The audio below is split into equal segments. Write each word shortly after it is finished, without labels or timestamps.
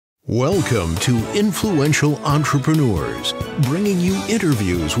Welcome to Influential Entrepreneurs, bringing you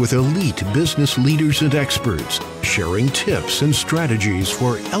interviews with elite business leaders and experts, sharing tips and strategies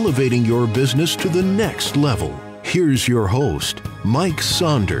for elevating your business to the next level. Here's your host, Mike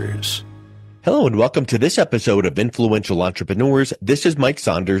Saunders. Hello and welcome to this episode of Influential Entrepreneurs. This is Mike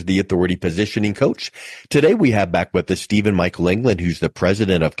Saunders, the Authority Positioning Coach. Today we have back with us Stephen Michael England, who's the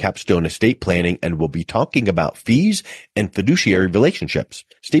president of Capstone Estate Planning, and we'll be talking about fees and fiduciary relationships.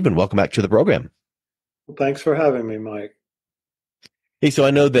 Stephen, welcome back to the program. Well, thanks for having me, Mike. Hey, so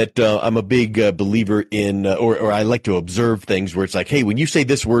I know that I'm a big believer in, or I like to observe things where it's like, hey, when you say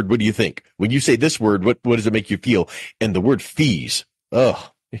this word, what do you think? When you say this word, what does it make you feel? And the word fees,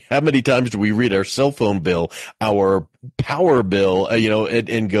 how many times do we read our cell phone bill, our power bill,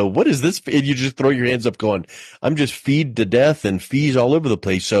 and go, what is this? And you just throw your hands up going, I'm just feed to death and fees all over the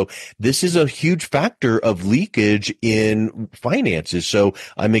place. So this is a huge factor of leakage in finances. So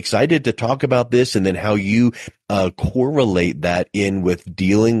I'm excited to talk about this and then how you correlate that in with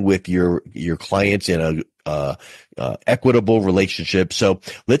dealing with your clients in a equitable relationship. So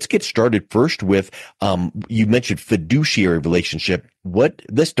let's get started first with, you mentioned fiduciary relationship.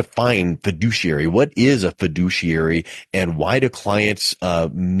 Let's define fiduciary. What is a fiduciary and why do clients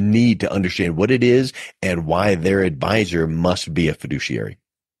need to understand what it is and why their advisor must be a fiduciary?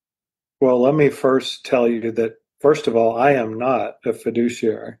 Well, let me first tell you that, first of all, I am not a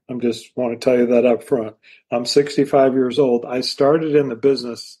fiduciary. I just want to tell you that up front. I'm 65 years old. I started in the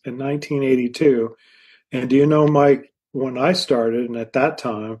business in 1982. And do you know, Mike, when I started, and at that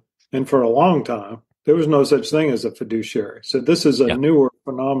time, and for a long time, there was no such thing as a fiduciary. So this is a newer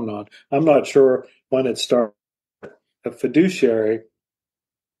phenomenon. I'm not sure when it started. A fiduciary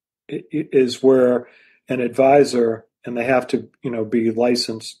is where an advisor, and they have to, be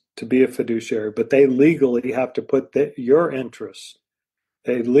licensed to be a fiduciary, but they legally have to put your interests.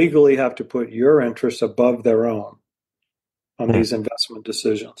 They legally have to put your interests above their own on these investment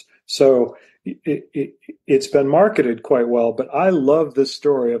decisions. So it's been marketed quite well, but I love this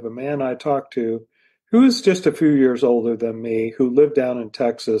story of a man I talked to who is just a few years older than me, who lived down in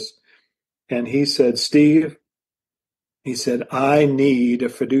Texas. And he said, Steve, he said, I need a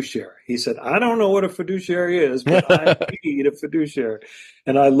fiduciary. He said, I don't know what a fiduciary is, but I need a fiduciary.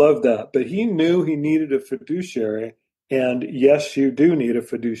 And I love that. But he knew he needed a fiduciary. And yes, you do need a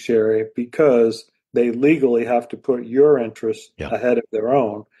fiduciary because they legally have to put your interests ahead of their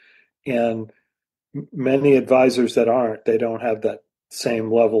own. And many advisors that aren't, they don't have that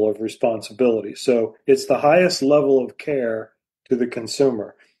same level of responsibility. So it's the highest level of care to the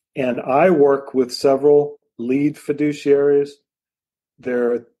consumer. And I work with several lead fiduciaries.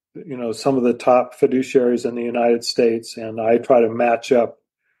 They're, some of the top fiduciaries in the United States, and I try to match up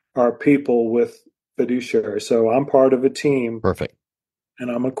our people with fiduciaries. So I'm part of a team. Perfect.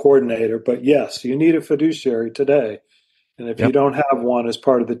 And I'm a coordinator. But yes, you need a fiduciary today. And if you don't have one as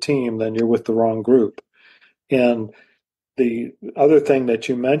part of the team, then you're with the wrong group. And the other thing that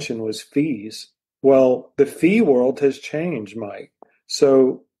you mentioned was fees. Well, the fee world has changed, Mike.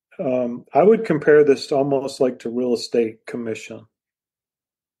 So I would compare this almost like to real estate commission.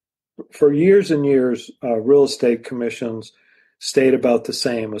 For years and years, real estate commissions stayed about the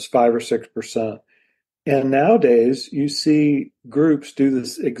same as 5 or 6%. And nowadays, you see groups do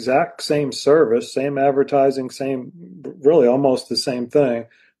this exact same service, same advertising, really almost the same thing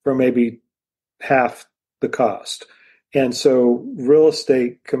for maybe half the cost. And so real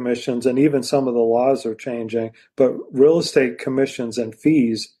estate commissions, and even some of the laws are changing, but real estate commissions and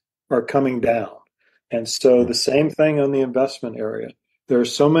fees are coming down. And so the same thing on the investment area. There are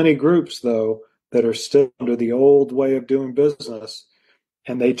so many groups, though, that are still under the old way of doing business,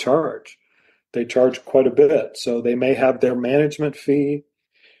 and they charge. They charge quite a bit. So they may have their management fee,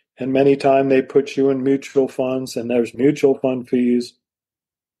 and many times they put you in mutual funds, and there's mutual fund fees.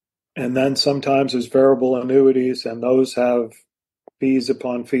 And then sometimes there's variable annuities, and those have fees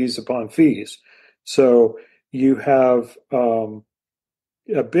upon fees upon fees. So you have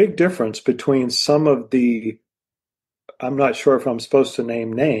a big difference between some of the, I'm not sure if I'm supposed to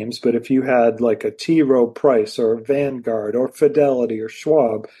name names, but if you had like a T. Rowe Price or Vanguard or Fidelity or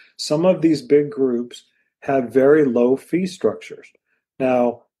Schwab, some of these big groups have very low fee structures.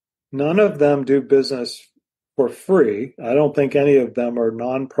 Now, none of them do business for free. I don't think any of them are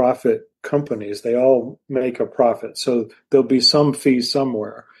nonprofit companies. They all make a profit. So there'll be some fee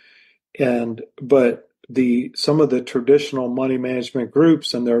somewhere. But some of the traditional money management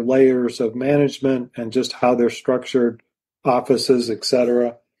groups and their layers of management and just how they're structured, offices,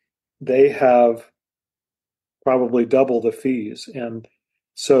 etc., they have probably double the fees. And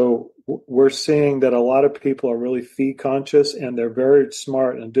so we're seeing that a lot of people are really fee conscious, and they're very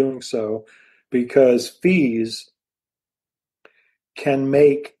smart in doing so, because fees can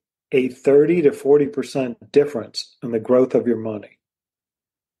make a 30 to 40% difference in the growth of your money.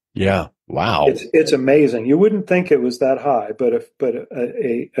 Yeah. Wow. It's amazing. You wouldn't think it was that high, but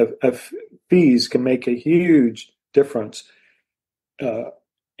fees can make a huge difference uh,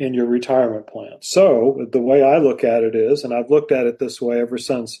 in your retirement plan. So the way I look at it is, and I've looked at it this way ever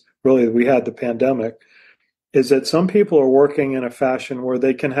since really we had the pandemic, is that some people are working in a fashion where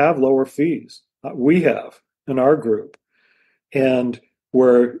they can have lower fees. We have in our group, and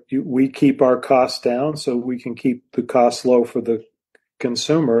where we keep our costs down so we can keep the costs low for the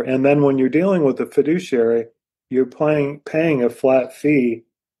consumer. And then when you're dealing with a fiduciary, you're paying a flat fee.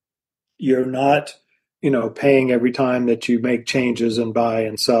 You're not, paying every time that you make changes and buy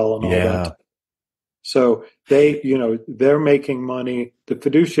and sell and all that. Yeah. So they're making money. The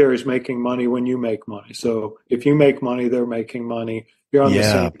fiduciary is making money when you make money. So if you make money, they're making money. You're on the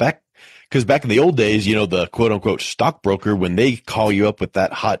Yeah. same. Because back in the old days, the quote unquote stockbroker, when they call you up with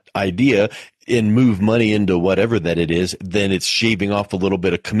that hot idea and move money into whatever that it is, then it's shaving off a little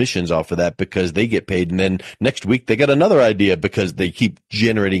bit of commissions off of that because they get paid. And then next week they got another idea because they keep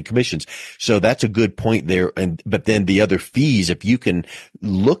generating commissions. So that's a good point there. But then the other fees, if you can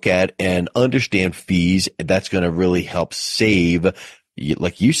look at and understand fees, that's going to really help save,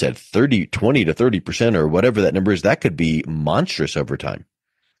 like you said, 20 to 30% or whatever that number is. That could be monstrous over time.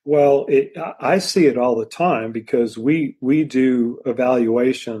 Well, I see it all the time because we do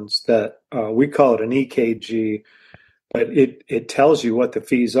evaluations that we call it an EKG, but it tells you what the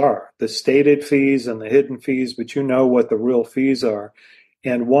fees are, the stated fees and the hidden fees, but you know what the real fees are.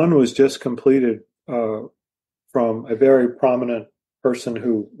 And one was just completed from a very prominent person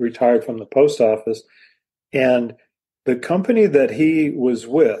who retired from the post office, and the company that he was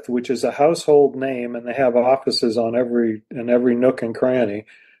with, which is a household name, and they have offices in every nook and cranny.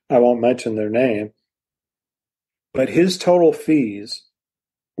 I won't mention their name, but his total fees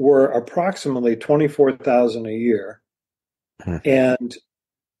were approximately 24,000 a year. Hmm. And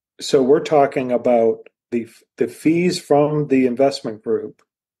so we're talking about the fees from the investment group,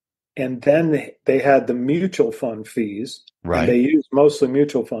 and then they had the mutual fund fees, and Right. they used mostly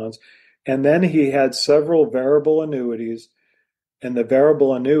mutual funds. And then he had several variable annuities, and the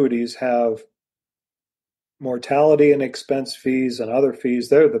variable annuities have mortality and expense fees and other fees.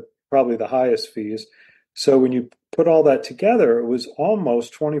 They're probably the highest fees. So when you put all that together, it was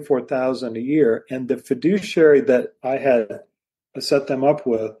almost 24,000 a year. And the fiduciary that I had set them up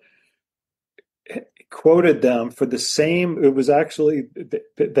with quoted them for the same. It was actually,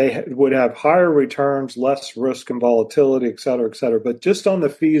 they would have higher returns, less risk and volatility, et cetera, et cetera. But just on the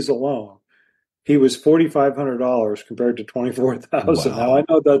fees alone, he was $4,500 compared to 24,000. Now I Wow.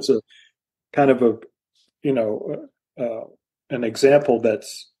 know that's a kind of a, you know, an example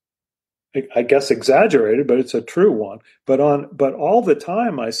that's, I guess, exaggerated, but it's a true one. But all the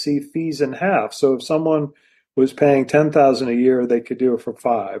time I see fees in half. So if someone was paying 10,000 a year, they could do it for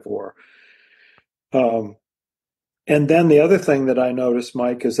five. Or um, and then the other thing that I noticed,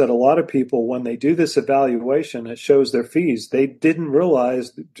 Mike, is that a lot of people, when they do this evaluation, it shows their fees. They didn't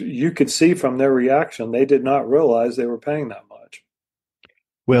realize. You could see from their reaction, they did not realize they were paying that much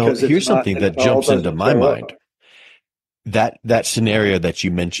Well, because here's something it that all jumps into doesn't my show mind. up. That scenario that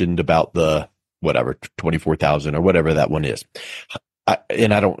you mentioned about the whatever 24,000 or whatever that one is.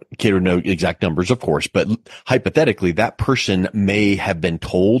 And I don't care to know exact numbers, of course, but hypothetically, that person may have been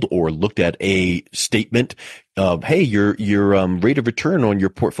told or looked at a statement of, hey, your rate of return on your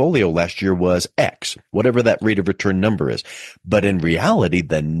portfolio last year was X, whatever that rate of return number is. But in reality,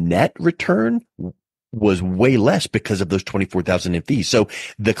 the net return was way less because of those 24,000 in fees. So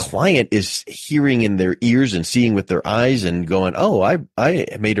the client is hearing in their ears and seeing with their eyes and going, oh, I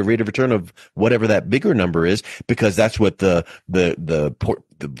made a rate of return of whatever that bigger number is because that's what the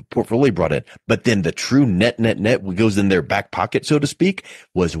portfolio brought in. But then the true net goes in their back pocket, so to speak,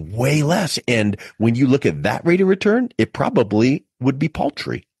 was way less. And when you look at that rate of return, it probably would be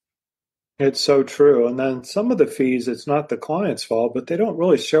paltry. It's so true. And then some of the fees, it's not the client's fault, but they don't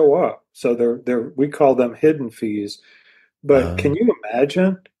really show up. So we call them hidden fees. But Uh, can you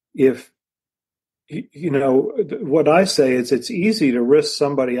imagine if, what I say is it's easy to risk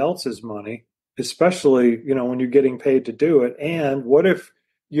somebody else's money, especially, when you're getting paid to do it. And what if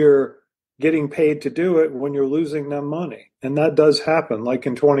you're getting paid to do it when you're losing them money? And that does happen. Like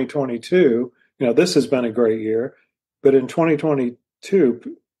in 2022, this has been a great year, but in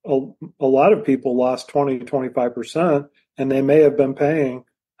 2022, a lot of people lost 20 to 25%, and they may have been paying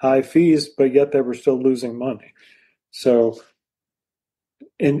high fees, but yet they were still losing money. So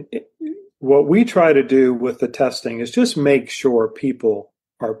and what we try to do with the testing is just make sure people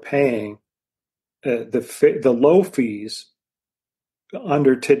are paying the low fees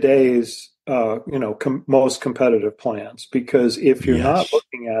under today's most competitive plans. Because if you're not Yes.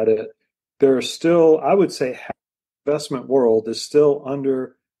 looking at it, there are still, I would say, half the investment world is still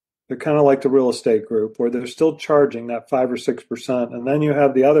under. They're kind of like the real estate group where they're still charging that 5 or 6%, and then you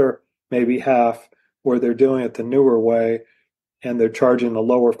have the other maybe half where they're doing it the newer way and they're charging the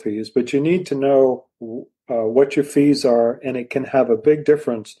lower fees. But you need to know what your fees are, and it can have a big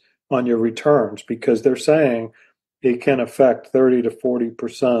difference on your returns because they're saying it can affect 30 to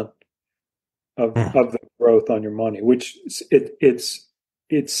 40% Mm. of the growth on your money, which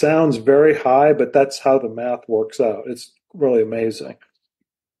it sounds very high, but that's how the math works out. It's really amazing.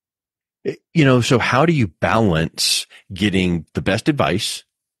 So how do you balance getting the best advice,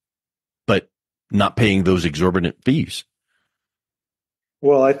 but not paying those exorbitant fees?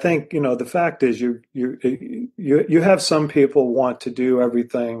 Well, I think the fact is you have some people want to do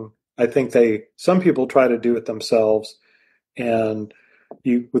everything. I think some people try to do it themselves, and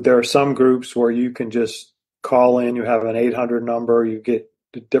there are some groups where you can just call in. You have an 800 number. You get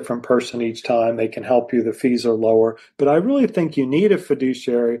a different person each time. They can help you. The fees are lower. But I really think you need a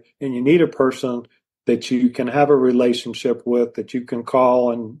fiduciary and you need a person that you can have a relationship with, that you can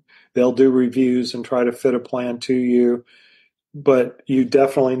call and they'll do reviews and try to fit a plan to you. But you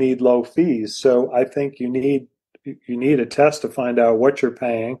definitely need low fees. So I think you need a test to find out what you're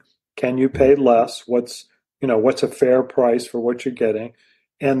paying. Can you pay less? What's a fair price for what you're getting?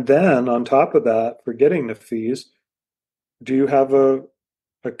 And then on top of that, for getting the fees, do you have a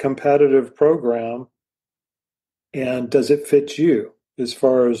competitive program, and does it fit you as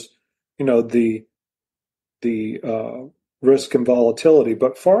far as the risk and volatility?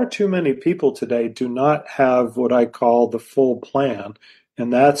 But far too many people today do not have what I call the full plan.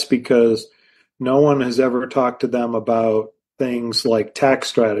 And that's because no one has ever talked to them about things like tax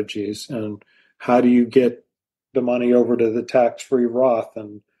strategies and how do you get the money over to the tax-free Roth,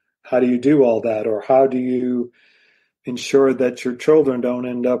 and how do you do all that, or how do you ensure that your children don't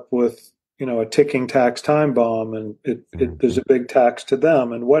end up with a ticking tax time bomb, and there's Mhm. a big tax to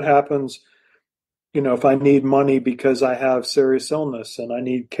them. And what happens if I need money because I have serious illness and I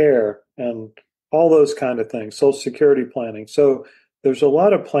need care and all those kind of things, Social Security planning. So there's a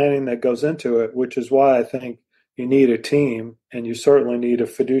lot of planning that goes into it, which is why I think you need a team, and you certainly need a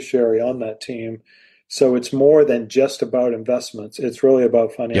fiduciary on that team. So it's more than just about investments. It's really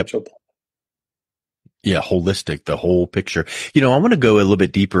about Yep. financial planning. Yeah, holistic, the whole picture. I want to go a little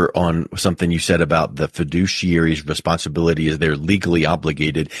bit deeper on something you said about the fiduciary's responsibility is they're legally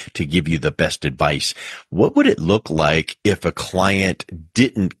obligated to give you the best advice. What would it look like if a client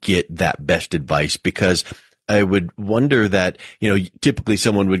didn't get that best advice? Because I would wonder that, typically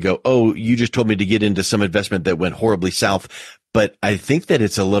someone would go, "Oh, you just told me to get into some investment that went horribly south." But I think that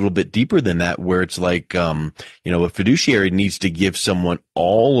it's a little bit deeper than that, where it's like, a fiduciary needs to give someone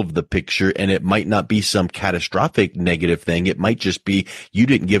all of the picture, and it might not be some catastrophic negative thing. It might just be you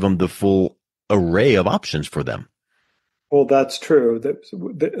didn't give them the full array of options for them. Well, that's true.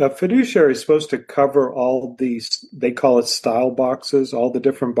 A fiduciary is supposed to cover all these, they call it style boxes, all the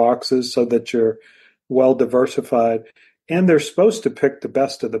different boxes so that you're well diversified. And they're supposed to pick the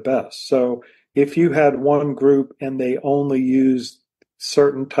best of the best. So if you had one group and they only use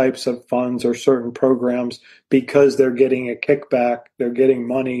certain types of funds or certain programs because they're getting a kickback, they're getting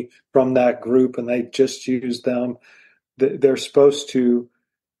money from that group and they just use them, they're supposed to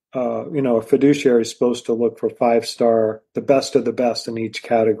a fiduciary is supposed to look for 5-star, the best of the best in each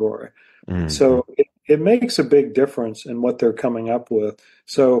category. Hmm. So it makes a big difference in what they're coming up with.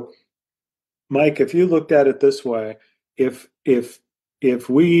 So, Mike, if you looked at it this way, if if if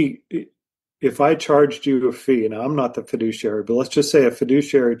we if I charged you a fee, now I'm not the fiduciary, but let's just say a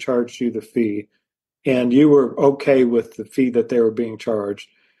fiduciary charged you the fee, and you were okay with the fee that they were being charged,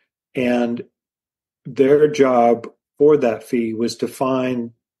 and their job for that fee was to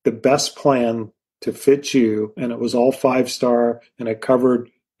find the best plan to fit you, and it was all 5-star, and it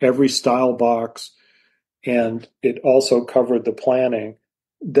covered every style box, and it also covered the planning.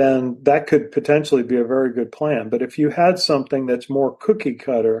 Then that could potentially be a very good plan. But if you had something that's more cookie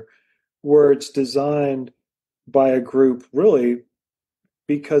cutter, where it's designed by a group really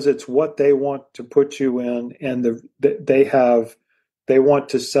because it's what they want to put you in, and they want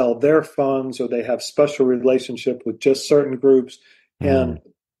to sell their funds, or they have special relationship with just certain groups, Mm. and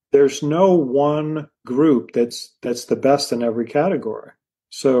there's no one group that's the best in every category.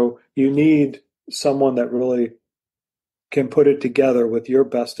 So you need someone that really can put it together with your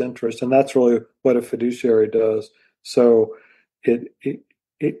best interest, and that's really what a fiduciary does. So it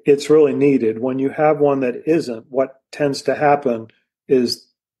it's really needed. When you have one that isn't, what tends to happen is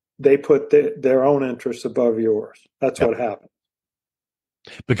they put their own interests above yours. That's Yep. what happens.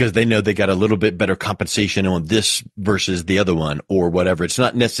 Because they know they got a little bit better compensation on this versus the other one or whatever. It's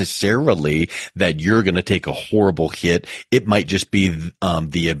not necessarily that you're going to take a horrible hit. It might just be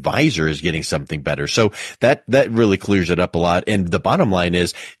the advisor is getting something better. So that really clears it up a lot. And the bottom line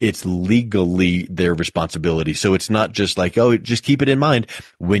is it's legally their responsibility. So it's not just like, oh, just keep it in mind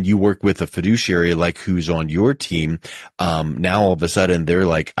when you work with a fiduciary like who's on your team. Now all of a sudden they're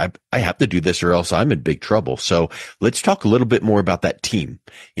like, I have to do this or else I'm in big trouble. So let's talk a little bit more about that team.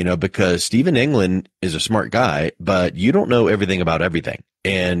 Because Stephen England is a smart guy, but you don't know everything about everything.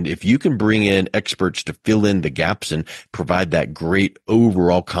 And if you can bring in experts to fill in the gaps and provide that great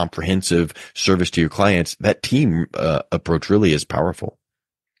overall comprehensive service to your clients, that team approach really is powerful.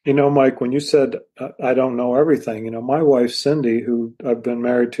 Mike, when you said, I don't know everything, my wife, Cindy, who I've been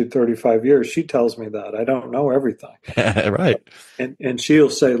married to 35 years, she tells me that I don't know everything. Right. And she'll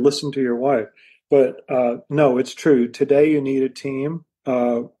say, listen to your wife. But no, it's true. Today you need a team.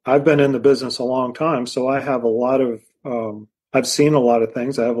 I've been in the business a long time, so I have I've seen a lot of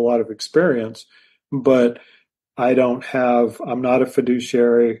things. I have a lot of experience, but I'm not a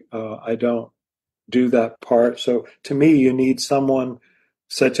fiduciary. I don't do that part. So to me, you need someone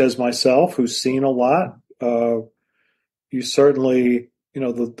such as myself who's seen a lot. You certainly,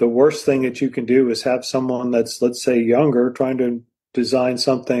 the worst thing that you can do is have someone that's, let's say, younger trying to design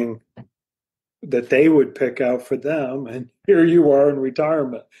something that they would pick out for them. And here you are in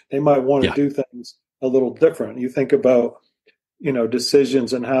retirement. They might want to Yeah. do things a little different. You think about,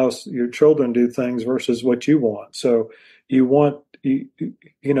 decisions and how your children do things versus what you want. So I'm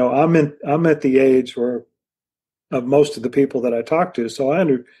at the age where of most of the people that I talk to. So I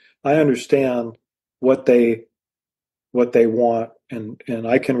understand what they want and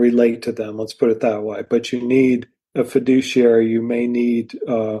I can relate to them. Let's put it that way. But you need a fiduciary. You may need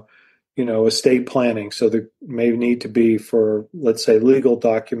estate planning. So there may need to be for, let's say, legal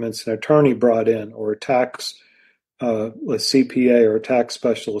documents, an attorney brought in, or a CPA or a tax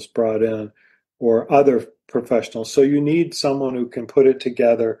specialist brought in, or other professionals. So you need someone who can put it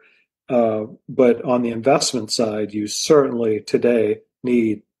together. But on the investment side, you certainly today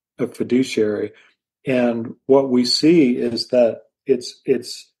need a fiduciary. And what we see is that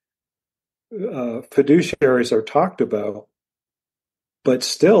fiduciaries are talked about, but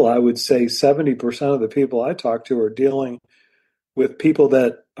still, I would say 70% of the people I talk to are dealing with people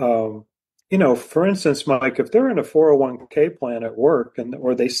that, for instance, Mike, if they're in a 401k plan at work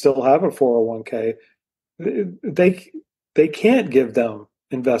or they still have a 401k, they they can't give them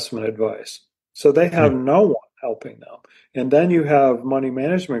investment advice. So they have no one helping them. And then you have money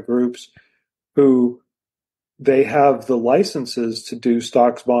management groups who they have the licenses to do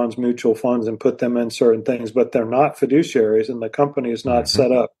stocks, bonds, mutual funds, and put them in certain things, but they're not fiduciaries, and the company is not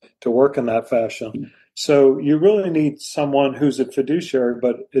set up to work in that fashion. So you really need someone who's a fiduciary,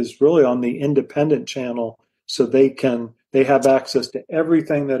 but is really on the independent channel, so they have access to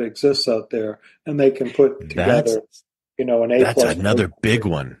everything that exists out there, and they can put That's together, an A That's plus. another big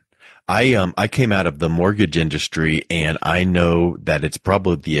one. I came out of the mortgage industry and I know that it's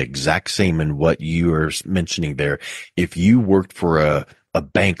probably the exact same in what you are mentioning there. If you worked for a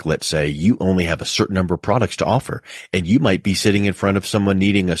bank, let's say, you only have a certain number of products to offer, and you might be sitting in front of someone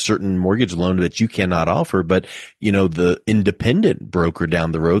needing a certain mortgage loan that you cannot offer, but the independent broker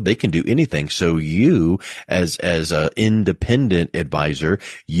down the road, they can do anything. So you, as a independent advisor,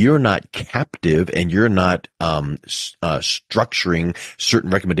 you're not captive and you're not structuring certain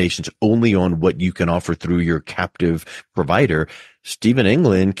recommendations only on what you can offer through your captive provider. Stephen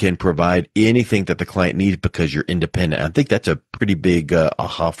England can provide anything that the client needs because you're independent. I think that's a pretty big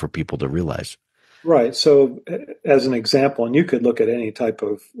aha for people to realize. Right. So, as an example, and you could look at any type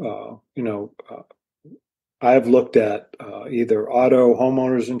of, I've looked at either auto,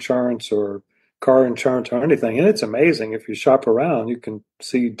 homeowners insurance, or car insurance, or anything, and it's amazing. If you shop around, you can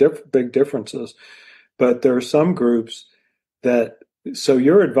see big differences. But there are some groups that, so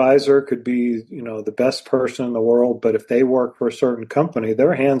your advisor could be, the best person in the world, but if they work for a certain company,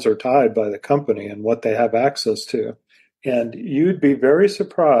 their hands are tied by the company and what they have access to. And you'd be very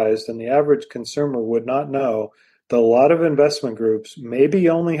surprised, and the average consumer would not know, that a lot of investment groups maybe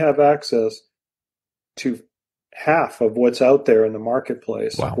only have access to half of what's out there in the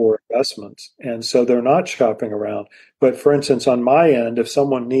marketplace Wow. for investments. And so they're not shopping around. But for instance, on my end, if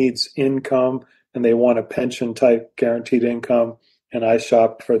someone needs income and they want a pension type guaranteed income, and I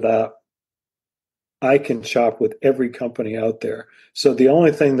shop for that, I can shop with every company out there. So the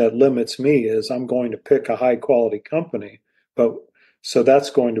only thing that limits me is I'm going to pick a high quality company. But So that's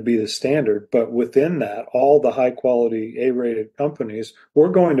going to be the standard. But within that, all the high quality A-rated companies, we're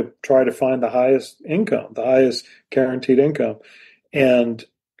going to try to find the highest income, the highest guaranteed income. And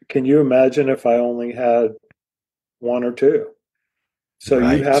can you imagine if I only had one or two? So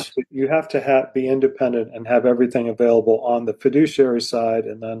Right. you have to be independent and have everything available on the fiduciary side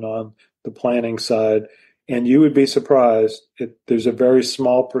and then on the planning side. And you would be surprised. There's a very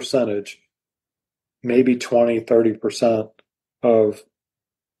small percentage, maybe 20, 30% of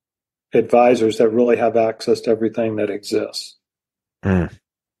advisors that really have access to everything that exists. Mm,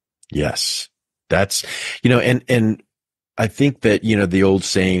 yes. That's, and I think that, the old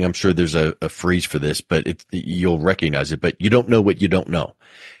saying, I'm sure there's a phrase for this, but you'll recognize it, but you don't know what you don't know.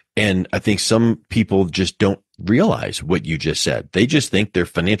 And I think some people just don't realize what you just said. They just think their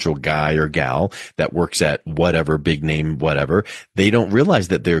financial guy or gal that works at whatever big name, whatever, they don't realize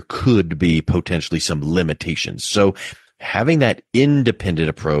that there could be potentially some limitations. So having that independent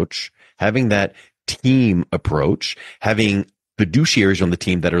approach, having that team approach, having fiduciaries on the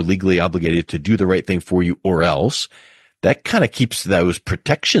team that are legally obligated to do the right thing for you or else, that kind of keeps those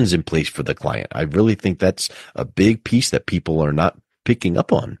protections in place for the client. I really think that's a big piece that people are not picking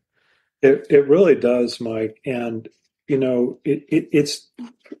up on. It really does, Mike. And, it's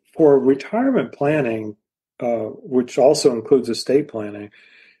for retirement planning, which also includes estate planning.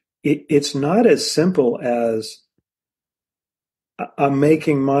 It's not as simple as I'm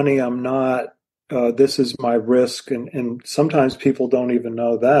making money, I'm not, this is my risk. And sometimes people don't even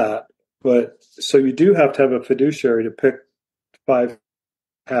know that. But so you do have to have a fiduciary to pick five,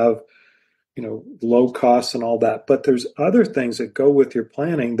 have, low costs and all that. But there's other things that go with your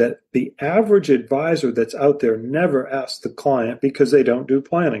planning that the average advisor that's out there never asks the client because they don't do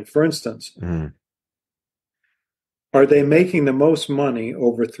planning. For instance, Mm, are they making the most money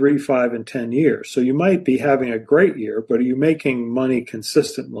over 3, 5, and 10 years? So you might be having a great year, but are you making money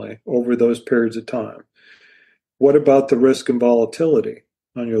consistently over those periods of time? What about the risk and volatility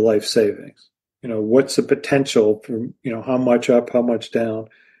on your life savings? What's the potential for, how much up, how much down?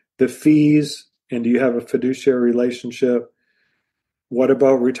 The fees, and do you have a fiduciary relationship? What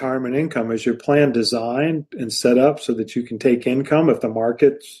about retirement income? Is your plan designed and set up so that you can take income if the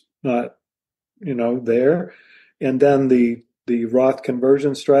market's not, there? And then the Roth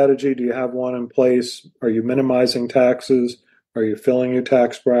conversion strategy, do you have one in place? Are you minimizing taxes? Are you filling your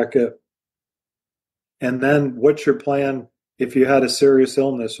tax bracket? And then what's your plan if you had a serious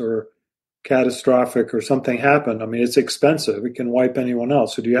illness or catastrophic or something happened? I mean, it's expensive. It can wipe anyone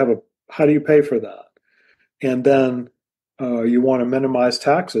else. So how do you pay for that? And then you want to minimize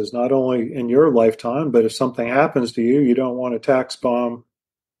taxes, not only in your lifetime, but if something happens to you, you don't want a tax bomb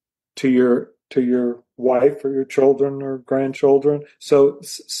to your wife or your children or grandchildren. So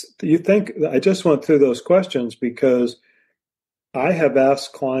you think I just went through those questions because I have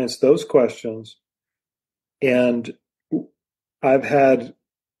asked clients those questions, and I've had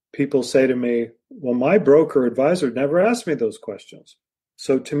people say to me, well, my broker advisor never asked me those questions.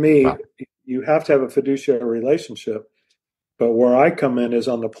 So to me, wow. you have to have a fiduciary relationship. But where I come in is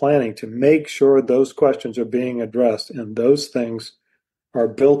on the planning to make sure those questions are being addressed and those things are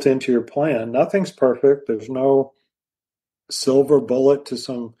built into your plan. Nothing's perfect. There's no silver bullet to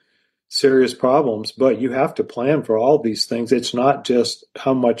some serious problems, but you have to plan for all these things. It's not just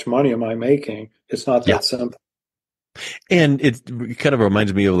how much money am I making. It's not Yeah. that simple. And it kind of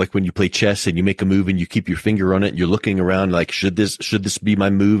reminds me of like when you play chess and you make a move and you keep your finger on it and you're looking around like, should this be my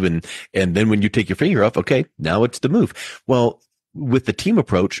move? And then when you take your finger off, okay, now it's the move. Well, with the team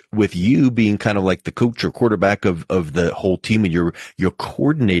approach, with you being kind of like the coach or quarterback of the whole team, and you're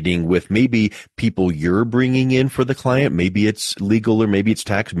coordinating with maybe people you're bringing in for the client, maybe it's legal or maybe it's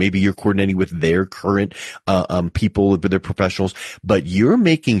tax, maybe you're coordinating with their current people, with their professionals, but you're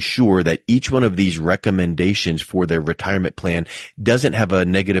making sure that each one of these recommendations for their retirement plan doesn't have a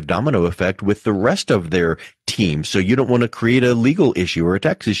negative domino effect with the rest of their team. So you don't want to create a legal issue or a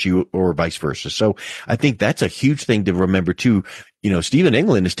tax issue or vice versa. So I think that's a huge thing to remember too. Stephen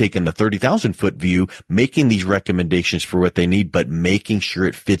England has taken the 30,000-foot view, making these recommendations for what they need, but making sure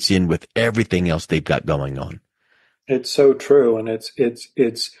it fits in with everything else they've got going on. It's so true. And it's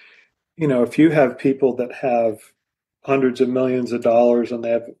if you have people that have hundreds of millions of dollars and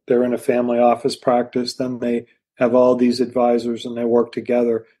they're in a family office practice, then they have all these advisors and they work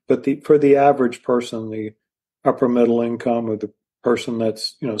together. But for the average person, the upper middle income or the person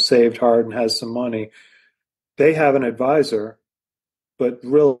that's saved hard and has some money, they have an advisor, but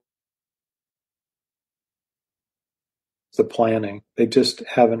really the planning. They just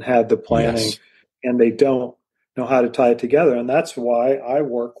haven't had the planning, Yes. and they don't know how to tie it together. And that's why I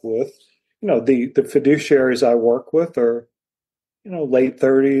work with, the fiduciaries I work with are late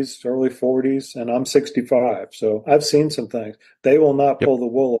 30s, early 40s, and I'm 65. So I've seen some things. They will not Yep. pull the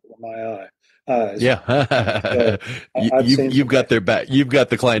wool over my eyes. Yeah. So I've seen You've some got things. their back. You've got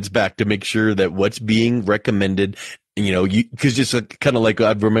the client's back to make sure that what's being recommended, because just kind of like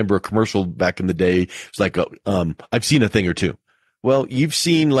I remember a commercial back in the day. It's like, I've seen a thing or two. Well, you've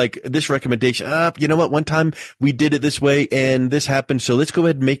seen like this recommendation. You know what? One time we did it this way and this happened. So let's go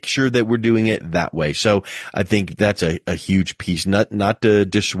ahead and make sure that we're doing it that way. So I think that's a huge piece, not to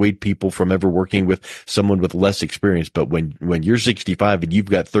dissuade people from ever working with someone with less experience. But when you're 65 and you've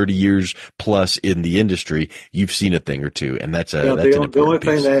got 30 years plus in the industry, you've seen a thing or two. And that's Yeah, an the only important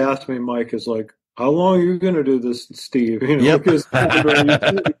thing piece. they asked me, Mike, is like, how long are you going to do this, Steve? Yep. Because I'm wondering, you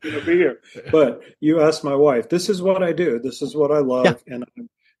said you're going to be here. But you asked my wife, this is what I do. This is what I Yeah. love. And I'm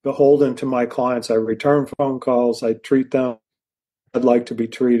beholden to my clients. I return phone calls. I treat them. I'd like to be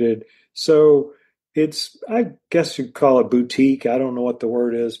treated. So I guess you'd call it boutique. I don't know what the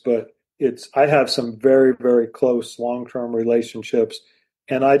word is, but I have some very, very close long-term relationships,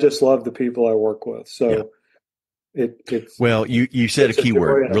 and I just love the people I work with. Yeah. So it's Well, you said a it's a key word,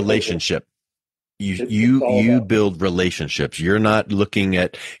 joy and a pleasure. relationship. You It's you all you about that. build relationships. You're not looking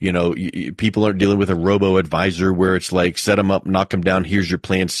at, people aren't dealing with a robo advisor where it's like set them up, knock them down. Here's your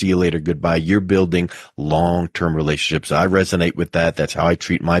plan. See you later. Goodbye. You're building long-term relationships. I resonate with that. That's how I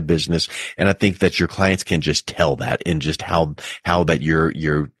treat my business. And I think that your clients can just tell that in just how that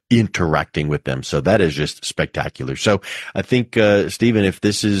you're interacting with them. So that is just spectacular. So I think, Stephen, if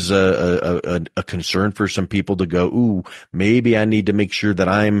this is a concern for some people to go, ooh, maybe I need to make sure that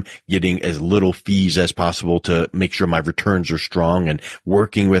I'm getting as little fees as possible to make sure my returns are strong and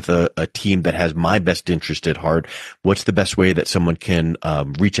working with a team that has my best interest at heart. What's the best way that someone can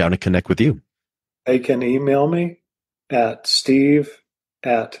reach out and connect with you? They can email me at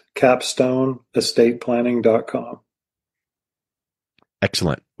steve@capstoneestateplanning.com.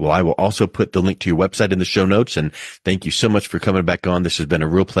 Excellent. Well, I will also put the link to your website in the show notes. And thank you so much for coming back on. This has been a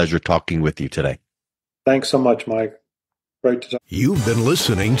real pleasure talking with you today. Thanks so much, Mike. Great to talk. You've been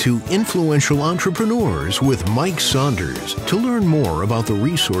listening to Influential Entrepreneurs with Mike Saunders. To learn more about the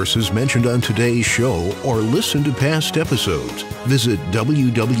resources mentioned on today's show or listen to past episodes, visit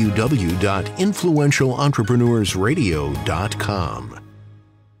www.influentialentrepreneursradio.com.